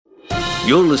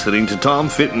You're listening to Tom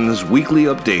Fitton's weekly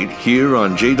update here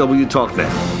on JW TalkNet.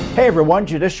 Hey everyone,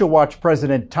 Judicial Watch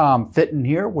President Tom Fitton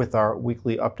here with our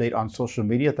weekly update on social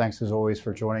media. Thanks as always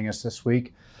for joining us this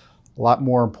week. A lot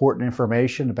more important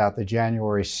information about the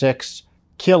January 6th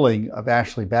killing of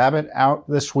Ashley Babbitt out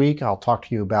this week. I'll talk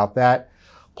to you about that.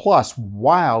 Plus,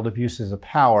 wild abuses of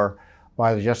power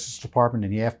by the Justice Department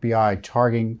and the FBI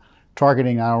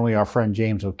targeting not only our friend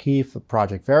James O'Keefe of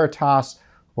Project Veritas,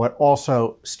 but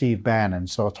also Steve Bannon.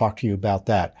 So I'll talk to you about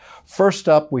that. First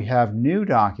up, we have new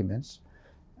documents,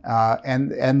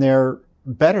 and they're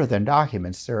better than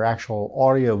documents. They're actual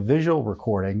audio-visual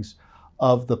recordings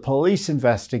of the police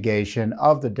investigation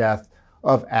of the death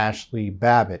of Ashley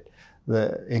Babbitt.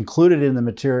 Included in the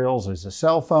materials is a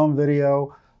cell phone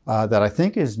video that I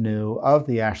think is new of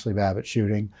the Ashley Babbitt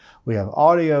shooting. We have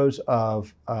audios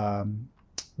of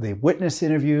the witness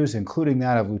interviews, including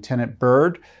that of Lieutenant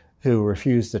Byrd, who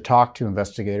refused to talk to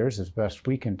investigators, as best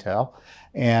we can tell.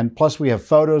 And plus we have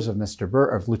photos of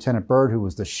Lieutenant Byrd, who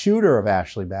was the shooter of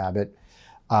Ashley Babbitt.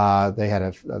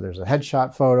 There's a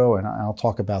headshot photo, and I'll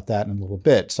talk about that in a little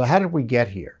bit. So how did we get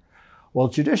here? Well,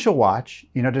 Judicial Watch,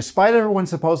 despite everyone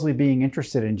supposedly being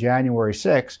interested in January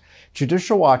 6th,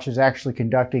 Judicial Watch is actually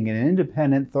conducting an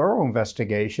independent, thorough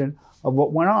investigation of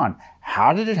what went on.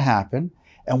 How did it happen?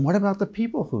 And what about the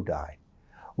people who died?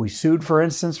 We sued, for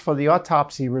instance, for the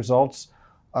autopsy results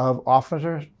of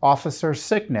Officer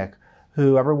Sicknick,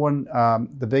 who everyone,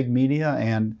 the big media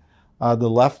and the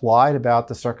left lied about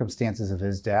the circumstances of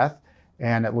his death.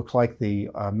 And it looked like the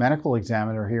medical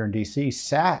examiner here in D.C.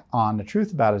 sat on the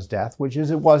truth about his death, which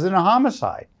is it wasn't a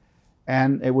homicide.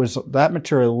 And that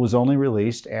material was only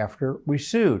released after we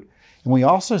sued. And we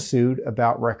also sued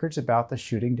about records about the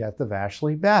shooting death of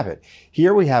Ashley Babbitt.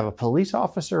 Here we have a police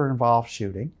officer involved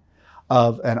shooting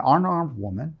of an unarmed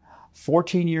woman,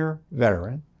 14-year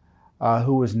veteran,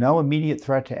 who was no immediate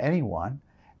threat to anyone,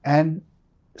 and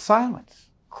silence,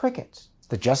 crickets.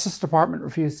 The Justice Department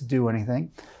refused to do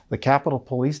anything. The Capitol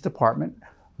Police Department,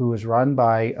 who was run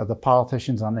by the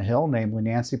politicians on the Hill, namely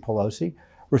Nancy Pelosi,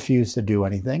 refused to do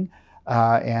anything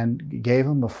and gave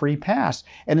him a free pass.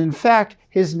 And in fact,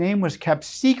 his name was kept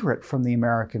secret from the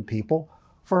American people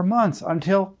for months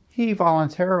until he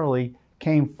voluntarily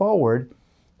came forward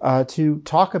to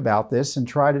talk about this and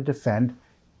try to defend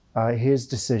his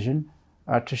decision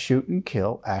to shoot and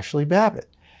kill Ashley Babbitt.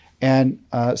 And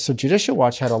so Judicial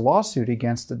Watch had a lawsuit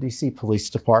against the D.C.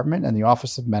 Police Department and the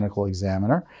Office of Medical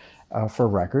Examiner for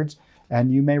records.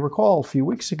 And you may recall a few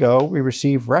weeks ago, we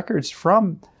received records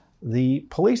from the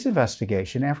police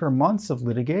investigation after months of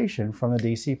litigation from the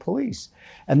D.C. police.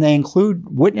 And they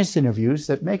include witness interviews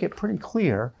that make it pretty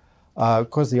clear,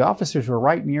 because the officers were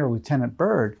right near Lieutenant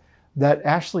Byrd, that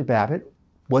Ashley Babbitt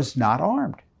was not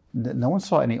armed. No one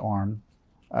saw any arms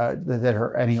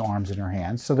in her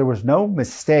hands. So there was no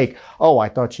mistake. Oh, I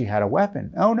thought she had a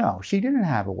weapon. Oh no, she didn't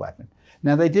have a weapon.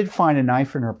 Now they did find a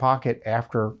knife in her pocket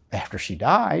after she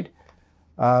died,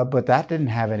 but that didn't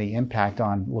have any impact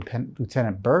on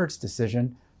Lieutenant Byrd's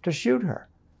decision to shoot her.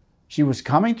 She was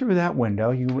coming through that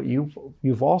window.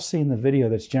 You've all seen the video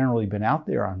that's generally been out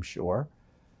there, I'm sure,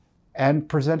 and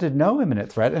presented no imminent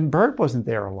threat, and Byrd wasn't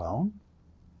there alone.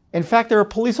 In fact, there were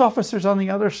police officers on the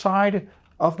other side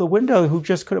of the window who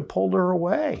just could have pulled her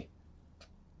away.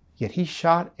 Yet he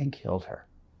shot and killed her.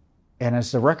 And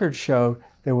as the record showed,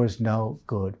 there was no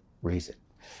good reason.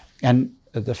 And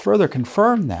to further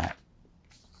confirm that,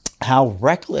 how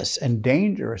reckless and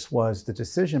dangerous was the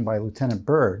decision by Lieutenant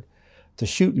Byrd to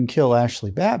shoot and kill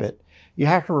Ashley Babbitt, you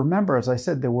have to remember, as I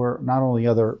said, there were not only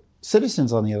other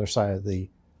citizens on the other side of the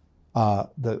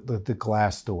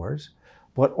glass doors,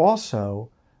 but also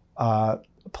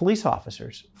police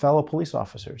officers, fellow police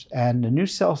officers. And the new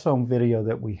cell phone video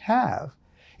that we have,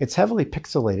 it's heavily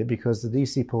pixelated because the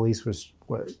DC police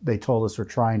they told us were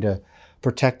trying to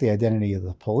protect the identity of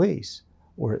the police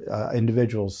or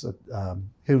individuals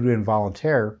who didn't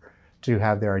volunteer to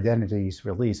have their identities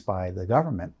released by the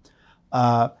government.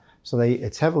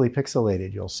 It's heavily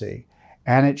pixelated, you'll see.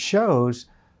 And it shows,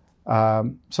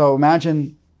 so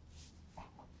imagine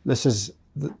this is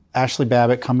Ashley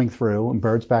Babbitt coming through, and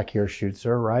Byrd's back here, shoots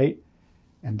her, right?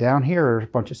 And down here are a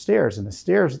bunch of stairs, and the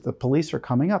stairs, the police are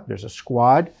coming up. There's a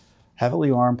squad, heavily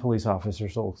armed police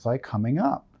officers, it looks like, coming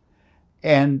up.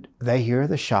 And they hear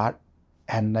the shot,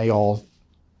 and they all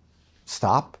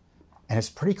stop. And it's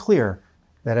pretty clear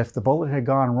that if the bullet had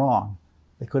gone wrong,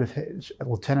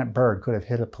 Lieutenant Byrd could have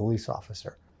hit a police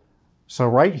officer. So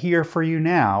right here for you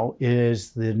now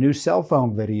is the new cell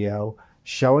phone video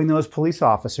showing those police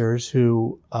officers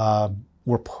who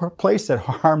were placed at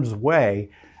harm's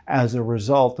way as a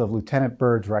result of Lieutenant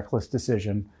Byrd's reckless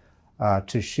decision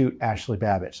to shoot Ashley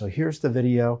Babbitt. So here's the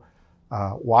video.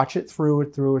 Watch it through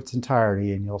its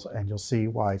entirety, and you'll see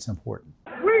why it's important.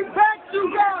 We back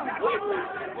you down.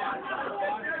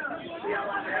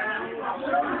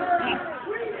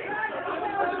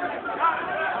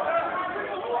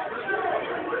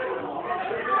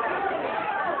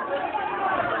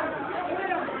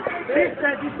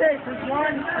 Be safe. There's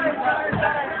one. You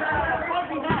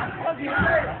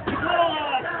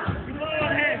go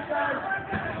ahead.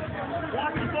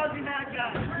 Watch the fuzzy mat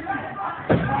guy.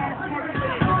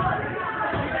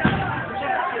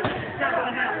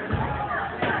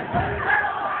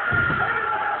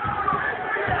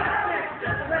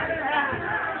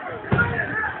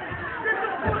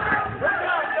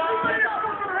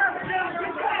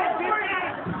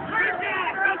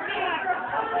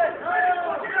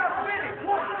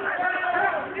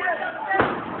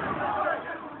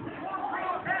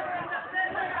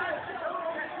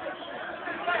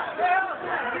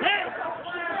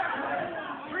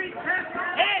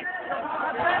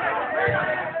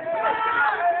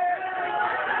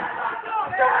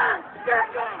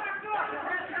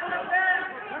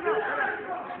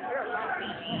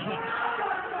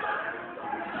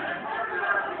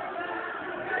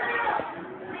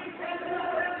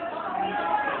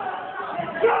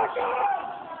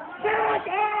 Back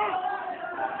off!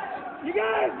 You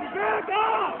guys, back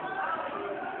off!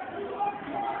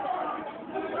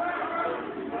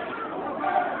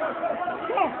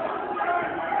 Go.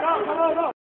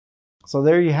 So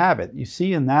there you have it. You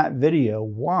see in that video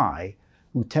why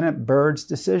Lieutenant Byrd's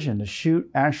decision to shoot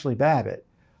Ashley Babbitt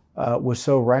was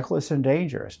so reckless and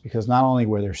dangerous, because not only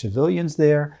were there civilians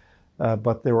there,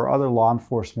 but there were other law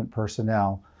enforcement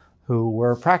personnel who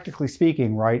were, practically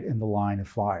speaking, right in the line of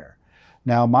fire.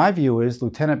 Now, my view is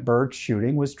Lieutenant Byrd's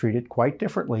shooting was treated quite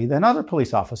differently than other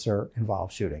police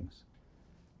officer-involved shootings.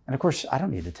 And of course, I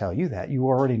don't need to tell you that. You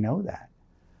already know that.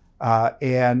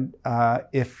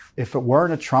 If it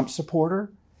weren't a Trump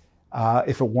supporter,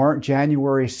 if it weren't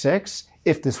January 6th,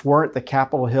 if this weren't the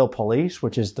Capitol Hill Police,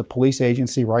 which is the police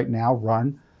agency right now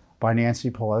run by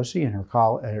Nancy Pelosi and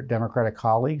her Democratic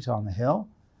colleagues on the Hill,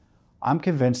 I'm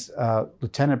convinced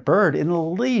Lieutenant Byrd, in the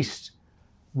least,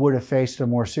 would have faced a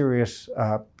more serious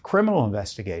criminal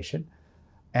investigation,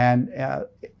 and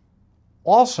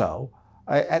also,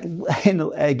 in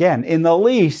the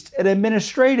least, an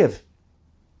administrative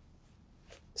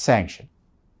sanction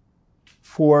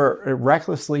for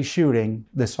recklessly shooting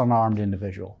this unarmed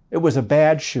individual. It was a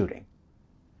bad shooting.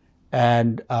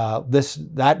 And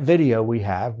that video we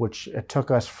have, which it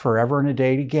took us forever and a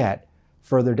day to get,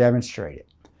 further demonstrated.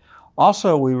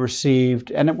 Also, we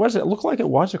received, and it looked like it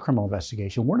was a criminal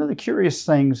investigation. One of the curious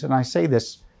things, and I say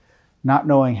this not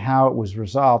knowing how it was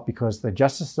resolved, because the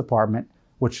Justice Department,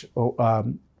 which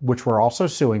we're also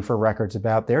suing for records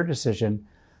about their decision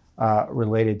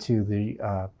related to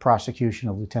the prosecution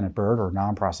of Lieutenant Byrd, or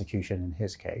non-prosecution in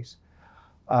his case,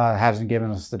 hasn't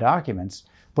given us the documents.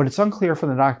 But it's unclear from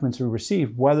the documents we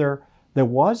received whether there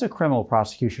was a criminal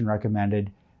prosecution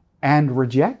recommended and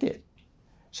rejected.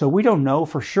 So we don't know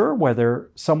for sure whether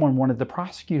someone wanted to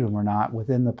prosecute him or not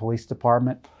within the police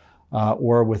department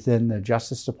or within the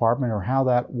Justice Department, or how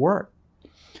that worked.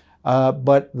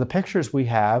 But the pictures we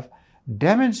have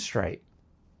demonstrate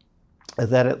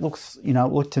that it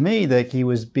looked to me that he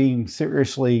was being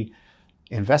seriously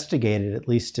investigated, at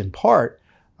least in part.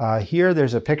 Here,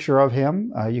 there's a picture of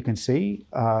him. You can see,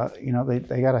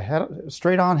 they got a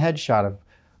straight-on headshot of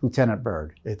Lieutenant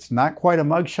Byrd. It's not quite a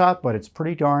mugshot, but it's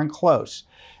pretty darn close.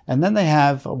 And then they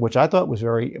have, which I thought was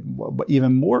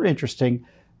even more interesting,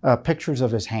 pictures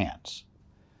of his hands.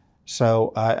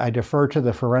 So I defer to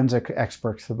the forensic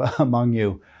experts among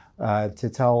you to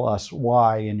tell us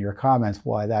why, in your comments,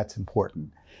 why that's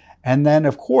important. And then,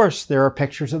 of course, there are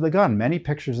pictures of the gun. Many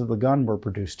pictures of the gun were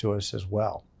produced to us as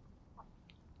well.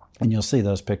 And you'll see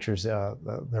those pictures, they're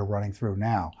running through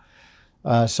now.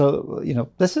 So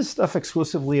this is stuff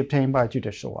exclusively obtained by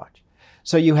Judicial Watch.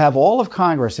 So you have all of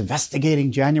Congress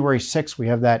investigating January 6th. We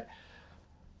have that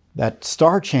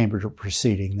Star Chamber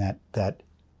proceeding, that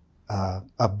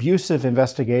abusive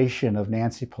investigation of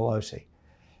Nancy Pelosi.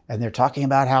 And they're talking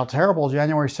about how terrible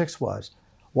January 6th was.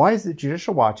 Why is the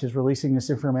Judicial Watch is releasing this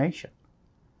information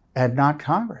and not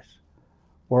Congress?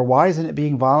 Or why isn't it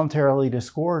being voluntarily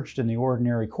disgorged in the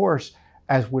ordinary course,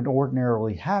 as would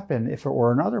ordinarily happen if it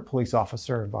were another police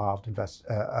officer involved in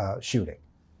shooting?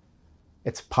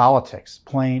 It's politics,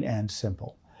 plain and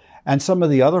simple. And some of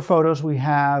the other photos we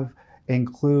have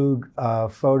include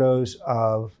photos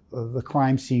of the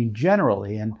crime scene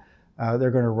generally. And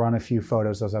they're going to run a few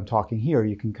photos as I'm talking here.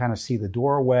 You can kind of see the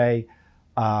doorway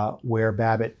where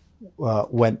Babbitt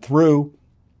went through.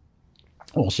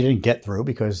 Well, she didn't get through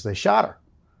because they shot her.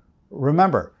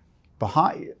 Remember,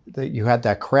 you had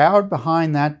that crowd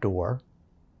behind that door,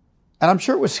 and I'm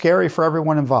sure it was scary for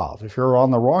everyone involved. If you're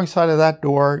on the wrong side of that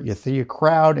door, you see a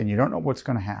crowd and you don't know what's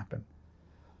going to happen.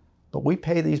 But we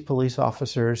pay these police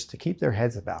officers to keep their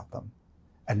heads about them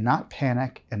and not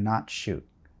panic and not shoot.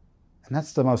 And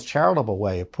that's the most charitable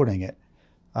way of putting it.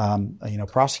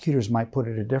 Prosecutors might put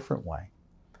it a different way.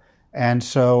 And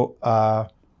so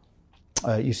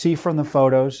you see from the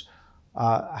photos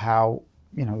how,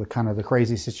 the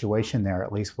crazy situation there,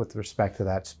 at least with respect to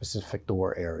that specific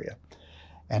door area.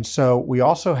 And so we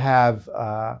also have,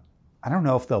 I don't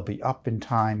know if they'll be up in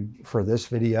time for this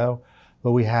video,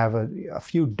 but we have a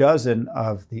few dozen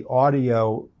of the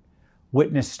audio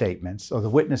witness statements, or the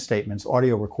witness statements,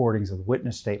 audio recordings of the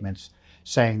witness statements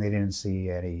saying they didn't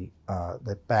see any,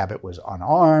 that Babbitt was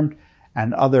unarmed,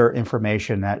 and other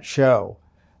information that show.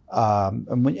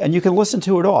 And you can listen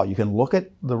to it all. You can look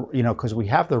at because we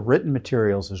have the written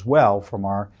materials as well from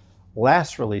our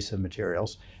last release of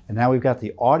materials. And now we've got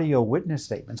the audio witness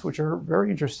statements, which are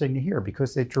very interesting to hear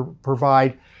because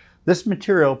this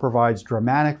material provides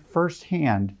dramatic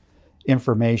firsthand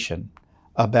information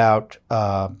about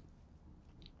the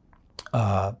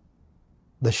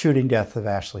shooting death of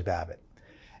Ashley Babbitt.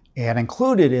 And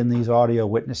included in these audio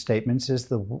witness statements is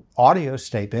the audio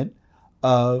statement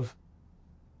of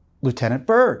Lieutenant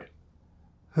Byrd,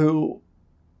 who,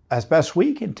 as best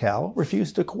we can tell,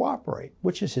 refused to cooperate,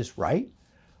 which is his right.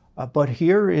 But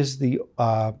here is the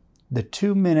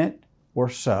 2-minute or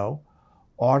so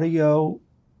audio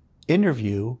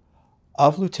interview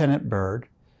of Lieutenant Byrd.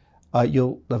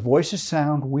 The voices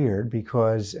sound weird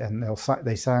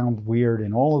they sound weird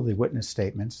in all of the witness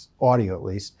statements, audio at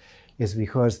least, is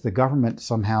because the government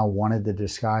somehow wanted to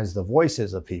disguise the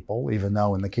voices of people, even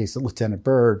though in the case of Lieutenant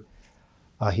Byrd,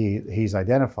 he's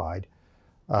identified.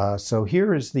 So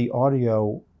here is the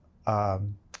audio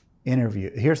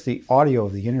interview. Here's the audio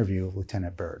of the interview of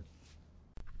Lieutenant Byrd.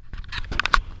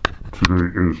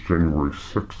 Today is January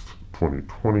 6th,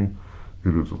 2020.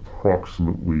 It is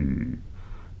approximately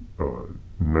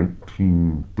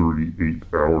 1938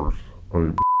 hours. I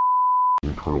am in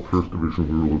Internal Affairs Division.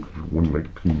 We are located at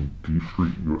 119 D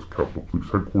Street, U.S. Capitol Police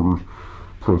Headquarters.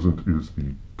 Present is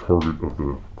the target of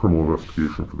the criminal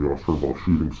investigation for the officer-involved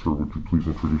shooting. Sir, would you please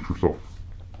introduce yourself?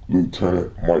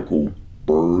 Lieutenant Michael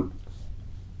Byrd,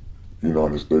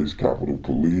 United States Capitol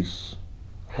Police,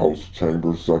 House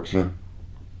Chamber Section,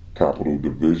 Capitol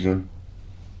Division,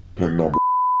 pin number.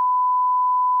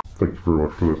 Thank you very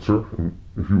much for that, sir. And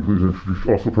if you would please introduce,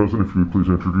 also present, if you would please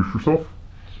introduce yourself.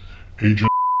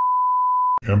 Agent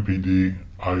MPD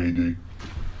IAD.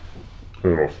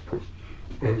 And also present.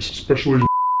 Special Agent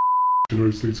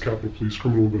United States Capitol Police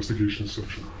Criminal Investigations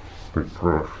Section. Thank you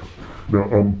very much. Now,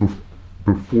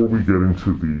 before we get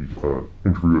into the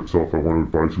interview itself, I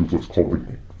want to advise you of what's called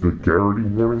the Garrity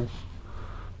warnings.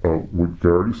 What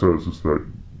Garrity says is that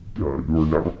you are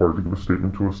not required to give a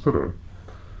statement to us today,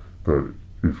 that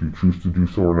if you choose to do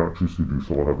so or not choose to do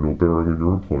so will have no bearing on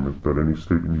your employment, that any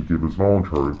statement you give is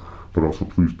voluntary, but also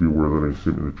please be aware that any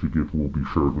statement that you give will be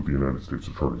shared with the United States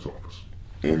Attorney's Office.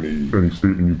 Any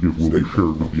statement you give will be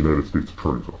shared with the United States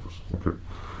Attorney's Office. Okay.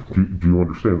 Do you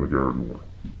understand the Garrity warning?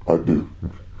 I do.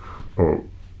 Okay. Are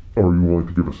you willing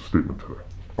to give us a statement today?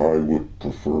 I would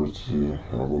prefer to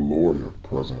have a lawyer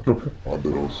present. Okay.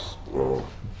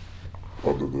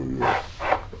 Under the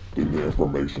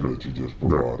information that you just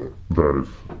provided. That is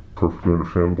perfectly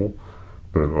understandable.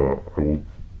 Then I will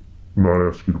not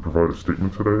ask you to provide a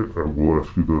statement today. I will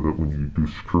ask you, though, that when you do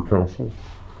secure counsel,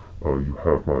 you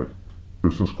have my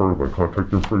business card, my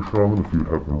contact information on them. If you would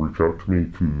have them reach out to me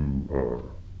to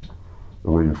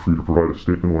arrange for you to provide a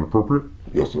statement when appropriate.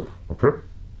 Yes, sir. Okay.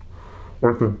 All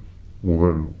right, then. Well,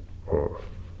 then,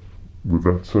 with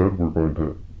that said, we're going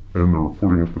to end the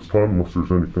recording at this time, unless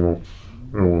there's anything else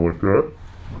anyone would like to add.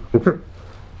 Okay.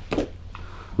 Then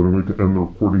I'm going to end the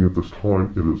recording at this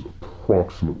time. It is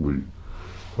approximately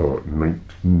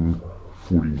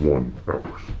 1941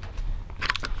 hours.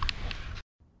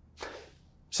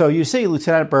 So you see,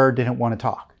 Lieutenant Byrd didn't want to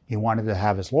talk. He wanted to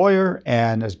have his lawyer,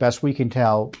 and as best we can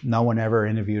tell, no one ever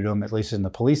interviewed him, at least in the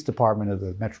police department of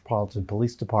the Metropolitan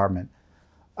Police Department,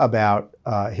 about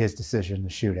his decision to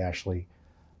shoot Ashley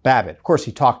Babbitt. Of course,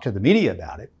 he talked to the media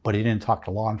about it, but he didn't talk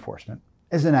to law enforcement.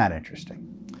 Isn't that interesting?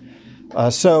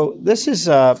 So this is,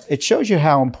 it shows you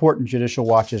how important Judicial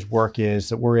Watch's work is,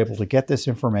 that we're able to get this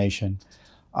information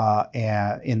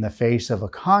in the face of a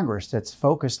Congress that's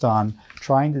focused on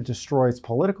trying to destroy its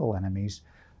political enemies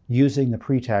using the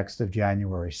pretext of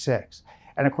January 6th.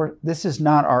 And of course, this is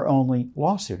not our only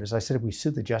lawsuit. As I said, we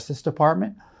sued the Justice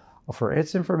Department. for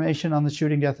its information on the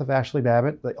shooting death of Ashley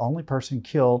Babbitt, the only person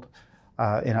killed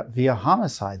via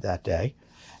homicide that day.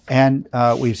 And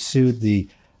we've sued the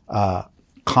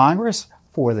Congress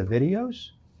for the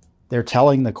videos. They're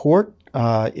telling the court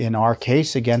in our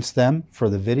case against them for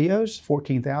the videos,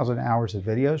 14,000 hours of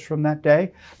videos from that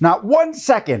day. Not 1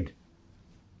 second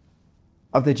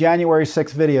of the January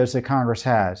 6th videos that Congress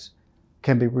has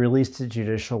can be released to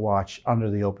Judicial Watch under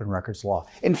the Open Records Law.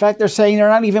 In fact, they're saying they're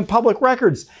not even public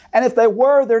records. And if they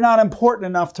were, they're not important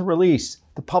enough to release.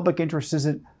 The public interest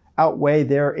doesn't outweigh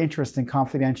their interest in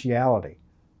confidentiality.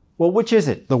 Well, which is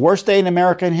it? The worst day in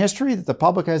American history that the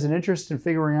public has an interest in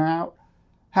figuring out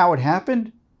how it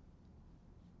happened?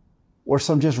 Or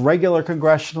some just regular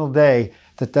congressional day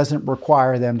that doesn't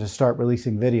require them to start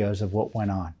releasing videos of what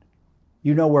went on?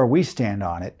 You know where we stand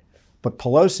on it. But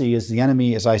Pelosi is the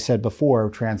enemy, as I said before,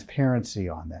 of transparency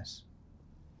on this.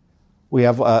 We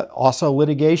have also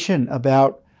litigation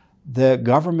about the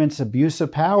government's abuse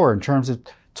of power in terms of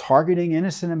targeting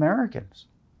innocent Americans,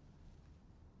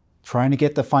 trying to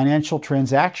get the financial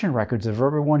transaction records of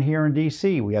everyone here in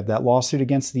D.C. We have that lawsuit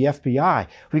against the FBI.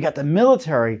 We got the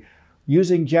military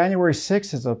using January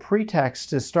 6th as a pretext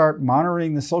to start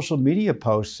monitoring the social media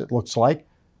posts, it looks like,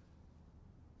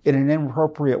 in an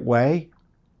inappropriate way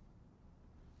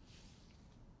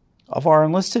of our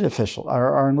enlisted officials,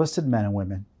 our enlisted men and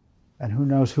women, and who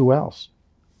knows who else.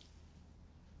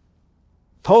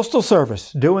 Postal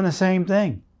Service doing the same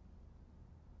thing,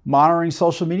 monitoring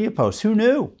social media posts. Who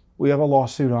knew? We have a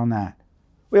lawsuit on that.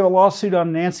 We have a lawsuit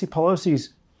on Nancy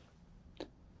Pelosi's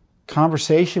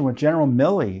conversation with General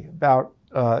Milley about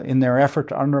in their effort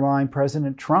to undermine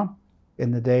President Trump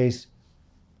in the days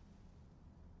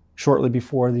shortly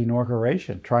before the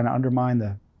inauguration, trying to undermine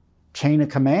the chain of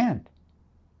command.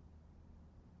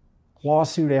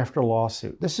 Lawsuit after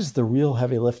lawsuit. This is the real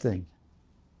heavy lifting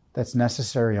that's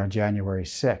necessary on January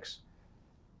 6th.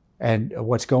 And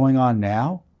what's going on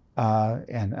now,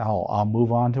 and I'll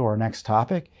move on to our next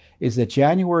topic, is that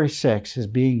January 6th is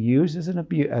being used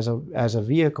as a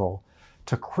vehicle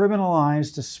to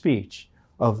criminalize the speech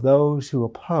of those who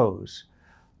oppose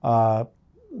the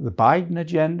Biden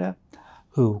agenda,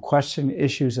 who question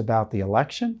issues about the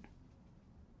election,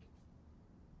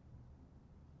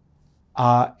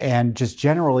 and just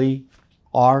generally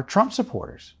are Trump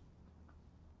supporters.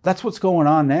 That's what's going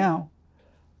on now.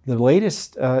 The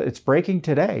latest, it's breaking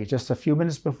today, just a few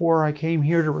minutes before I came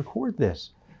here to record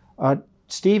this.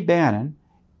 Steve Bannon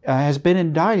has been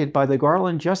indicted by the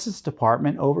Garland Justice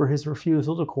Department over his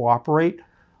refusal to cooperate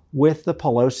with the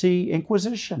Pelosi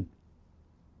Inquisition.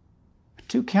 A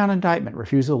 2-count indictment,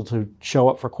 refusal to show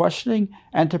up for questioning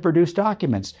and to produce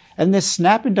documents. And this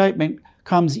snap indictment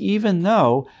comes even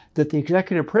though that the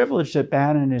executive privilege that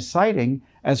Bannon is citing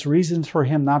as reasons for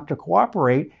him not to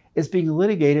cooperate is being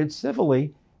litigated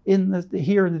civilly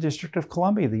here in the District of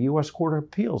Columbia, the U.S. Court of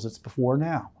Appeals. It's before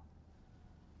now.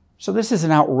 So this is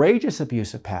an outrageous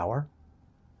abuse of power.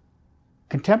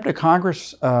 Contempt of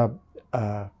Congress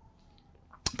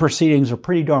proceedings are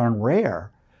pretty darn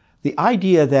rare. The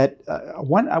idea that,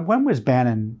 when was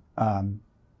Bannon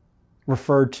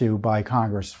referred to by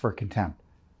Congress for contempt?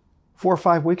 4 or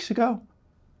 5 weeks ago?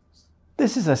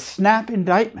 This is a snap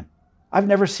indictment. I've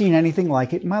never seen anything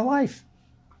like it in my life.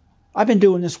 I've been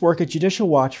doing this work at Judicial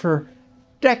Watch for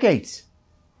decades.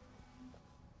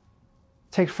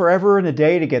 It takes forever and a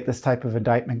day to get this type of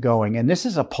indictment going. And this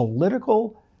is a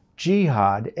political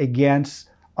jihad against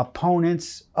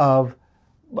opponents of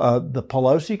the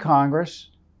Pelosi Congress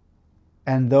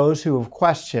and those who have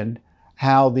questioned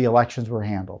how the elections were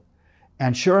handled.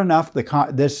 And sure enough,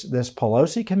 this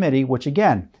Pelosi committee, which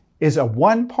again is a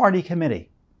one-party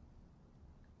committee.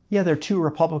 Yeah, there are 2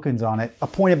 Republicans on it,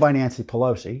 appointed by Nancy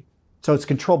Pelosi. So it's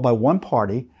controlled by one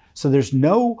party. So there's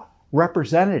no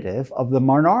representative of the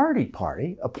minority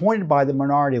party appointed by the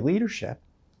minority leadership,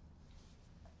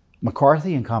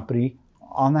 McCarthy and company,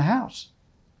 on the House.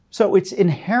 So it's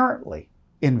inherently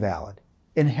invalid,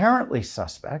 inherently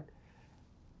suspect.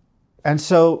 And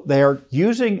so they're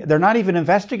not even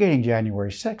investigating January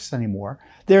 6th anymore.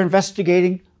 They're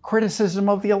investigating criticism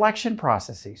of the election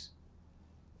processes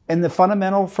and the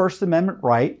fundamental First Amendment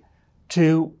right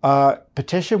to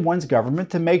petition one's government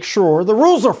to make sure the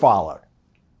rules are followed.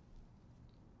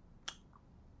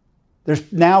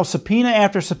 There's now subpoena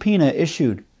after subpoena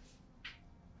issued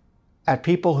at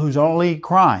people whose only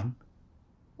crime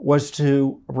was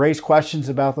to raise questions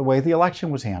about the way the election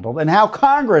was handled and how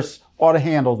Congress ought to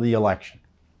handle the election.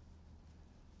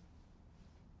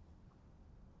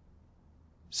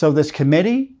 So this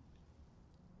committee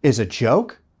is a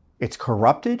joke. It's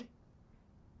corrupted.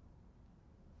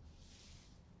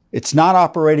 It's not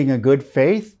operating in good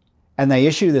faith. and they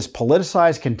issue this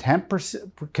politicized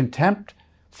contempt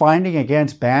finding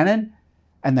against Bannon,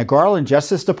 and the Garland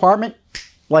Justice Department,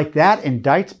 like that,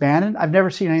 indicts Bannon. I've never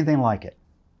seen anything like it.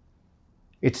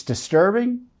 It's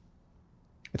disturbing.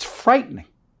 It's frightening.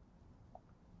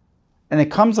 And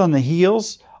it comes on the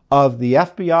heels of the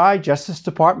FBI Justice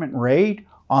Department raid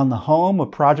on the home of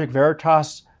Project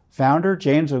Veritas founder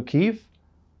James O'Keefe,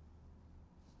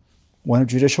 one of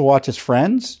Judicial Watch's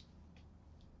friends.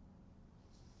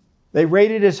 They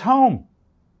raided his home,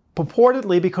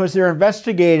 purportedly because they're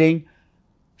investigating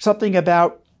something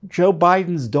about Joe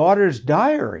Biden's daughter's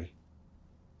diary,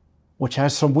 which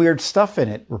has some weird stuff in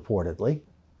it, reportedly.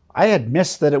 I had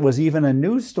missed that it was even a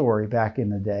news story back in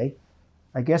the day.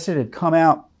 I guess it had come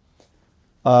out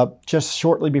just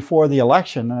shortly before the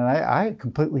election, and I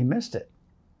completely missed it.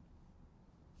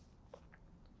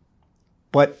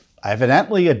 But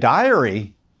evidently a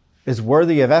diary is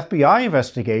worthy of FBI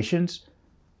investigations,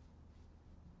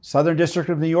 Southern District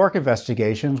of New York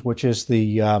investigations, which is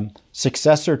the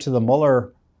successor to the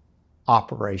Mueller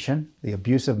operation, the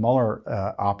abusive Mueller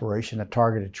operation that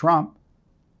targeted Trump.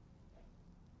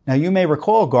 Now, you may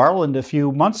recall Garland a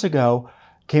few months ago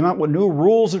came out with new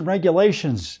rules and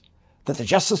regulations that the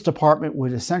Justice Department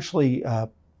would essentially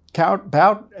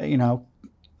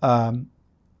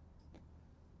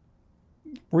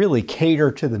really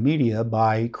cater to the media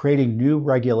by creating new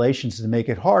regulations to make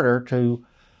it harder to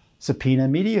subpoena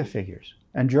media figures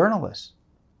and journalists.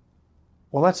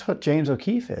 Well, that's what James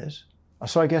O'Keefe is.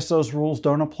 So I guess those rules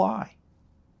don't apply.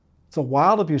 It's a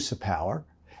wild abuse of power.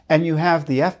 And you have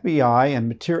the FBI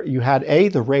and you had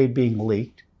the raid being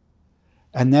leaked,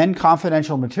 and then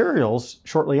confidential materials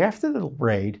shortly after the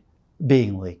raid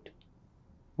being leaked.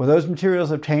 Were those materials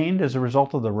obtained as a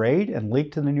result of the raid and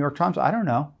leaked to the New York Times? I don't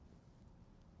know.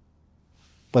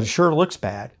 But it sure looks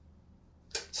bad.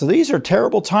 So these are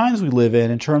terrible times we live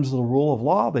in terms of the rule of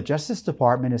law. The Justice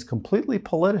Department is completely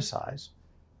politicized.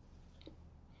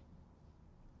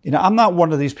 I'm not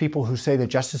one of these people who say the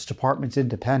Justice Department's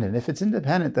independent. If it's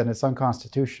independent, then it's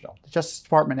unconstitutional. The Justice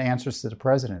Department answers to the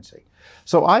presidency.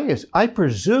 So I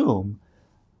presume,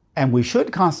 and we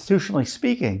should constitutionally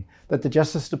speaking, that the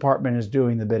Justice Department is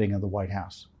doing the bidding of the White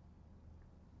House.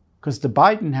 Because the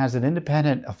Biden has an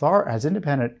independent authority,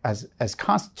 as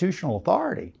constitutional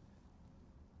authority,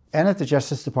 and if the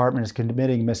Justice Department is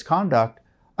committing misconduct,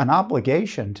 an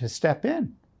obligation to step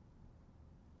in.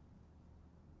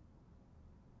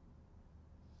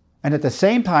 And at the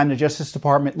same time, the Justice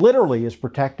Department literally is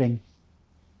protecting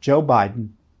Joe Biden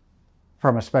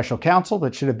from a special counsel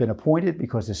that should have been appointed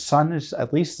because his son is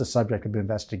at least the subject of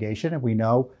investigation, and we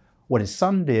know what his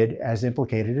son did as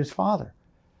implicated his father.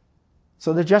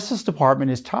 So the Justice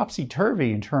Department is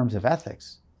topsy-turvy in terms of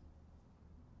ethics.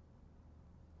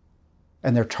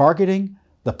 And they're targeting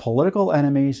the political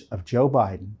enemies of Joe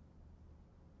Biden,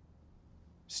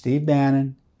 Steve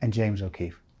Bannon, and James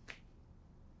O'Keefe.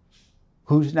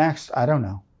 Who's next? I don't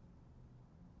know.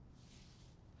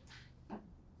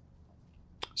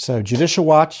 So Judicial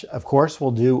Watch, of course,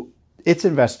 will do its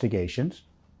investigations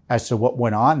as to what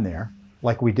went on there,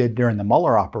 like we did during the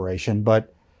Mueller operation.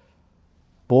 But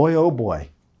boy, oh boy,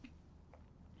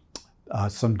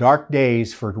 some dark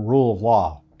days for the rule of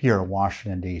law here in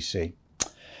Washington, D.C.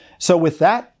 So with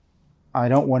that, I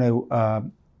don't want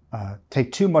to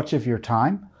take too much of your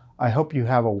time. I hope you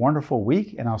have a wonderful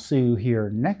week, and I'll see you here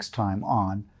next time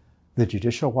on the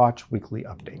Judicial Watch Weekly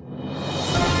Update.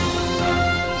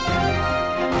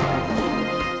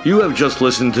 You have just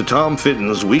listened to Tom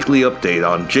Fitton's Weekly Update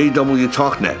on JW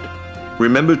TalkNet.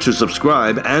 Remember to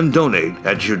subscribe and donate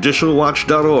at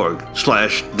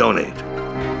judicialwatch.org/donate.